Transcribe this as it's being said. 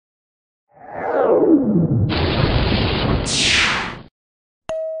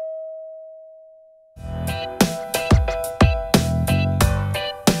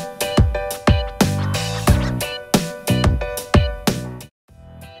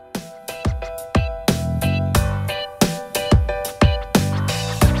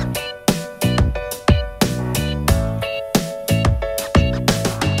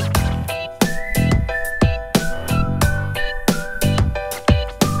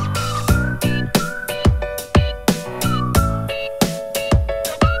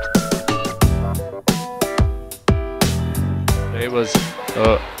It was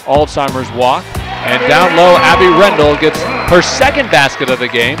Alzheimer's walk, and down low, Abby Rendle gets her second basket of the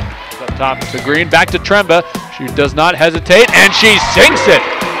game. Up top to Green, back to Tremba. She does not hesitate, and she sinks it.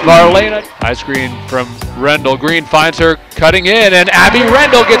 Marlena, high screen from Rendle. Green finds her cutting in, and Abby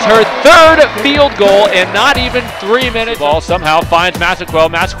Rendle gets her third field goal in not even 3 minutes. Ball somehow finds Masaquel.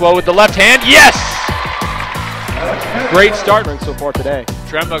 Masaquel with the left hand, yes! Great start so far today.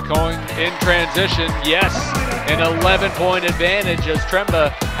 Tremba going in transition, yes. An 11-point advantage as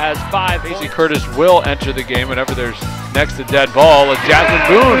Tremba has 5. Casey Curtis will enter the game whenever there's next to dead ball. And Jazmen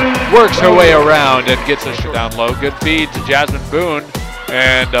Boone works her way around and gets a shot down low. Good feed to Jazmen Boone.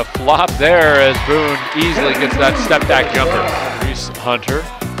 And a flop there as Boone easily gets that step back jumper. Reese Hunter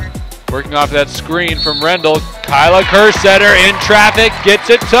working off that screen from Rendle. Kyla Kersetter in traffic, gets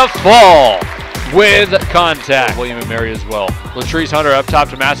it to fall with contact. William and Mary as well. Latrice Hunter up top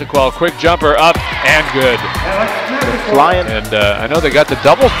to Masaquel. Quick jumper up and good. Flying. And I know they got the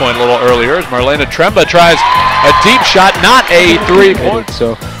doubles point a little earlier as Marlena Tremba tries a deep shot, not a 3-point.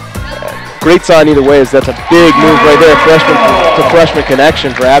 So great sign either way, as that's a big move right there. Freshman to freshman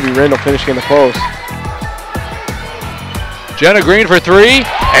connection for Abby Rendle finishing in the post. Jenna Green for 3,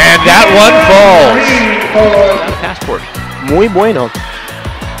 and that one falls. Passport. Muy bueno.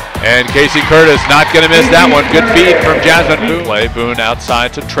 And Casey Curtis not going to miss that one. Good feed from Jazmen Boone. Play Boone outside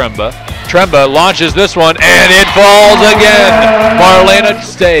to Tremba. Tremba launches this one, and it falls again. Marlena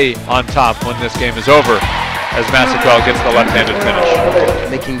stay on top when this game is over, as Masaquel gets the left-handed finish.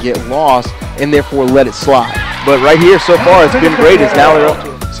 They can get lost and therefore let it slide. But right here so far it's been great. It's now they're up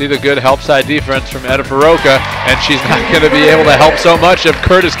to it. See the good help side defense from Etta Faroka, and she's not going to be able to help so much if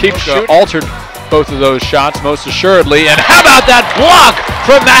Curtis keeps shooting. Altered both of those shots most assuredly, and how about that block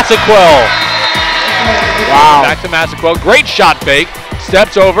from Masaquel? Wow. Back to Masaquel, great shot fake,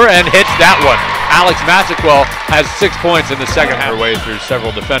 steps over and hits that one. Alex Masaquel has 6 points in the second half. Her way through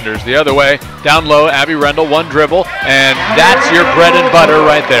several defenders. The other way, down low, Abby Rendle, one dribble, and that's your bread and butter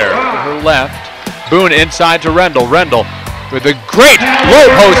right there. To her left, Boone inside to Rendle. Rendle with a great low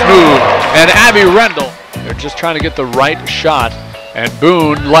post move, and Abby Rendle. They're just trying to get the right shot, and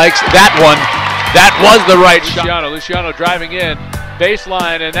Boone likes that one. That was the right shot. Luciano driving in,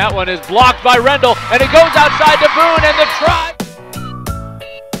 baseline, and that one is blocked by Rendle, and it goes outside to Boone, and the try.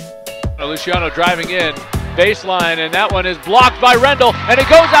 Luciano driving in, baseline, and that one is blocked by Rendle, and it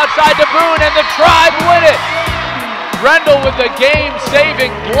goes outside to Boone, and the Tribe win it. Rendle with the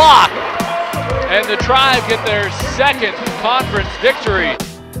game-saving block, and the Tribe get their second conference victory.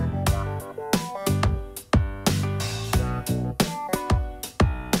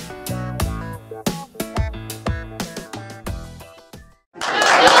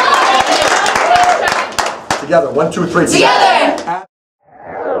 Together, 1, 2, 3. Together!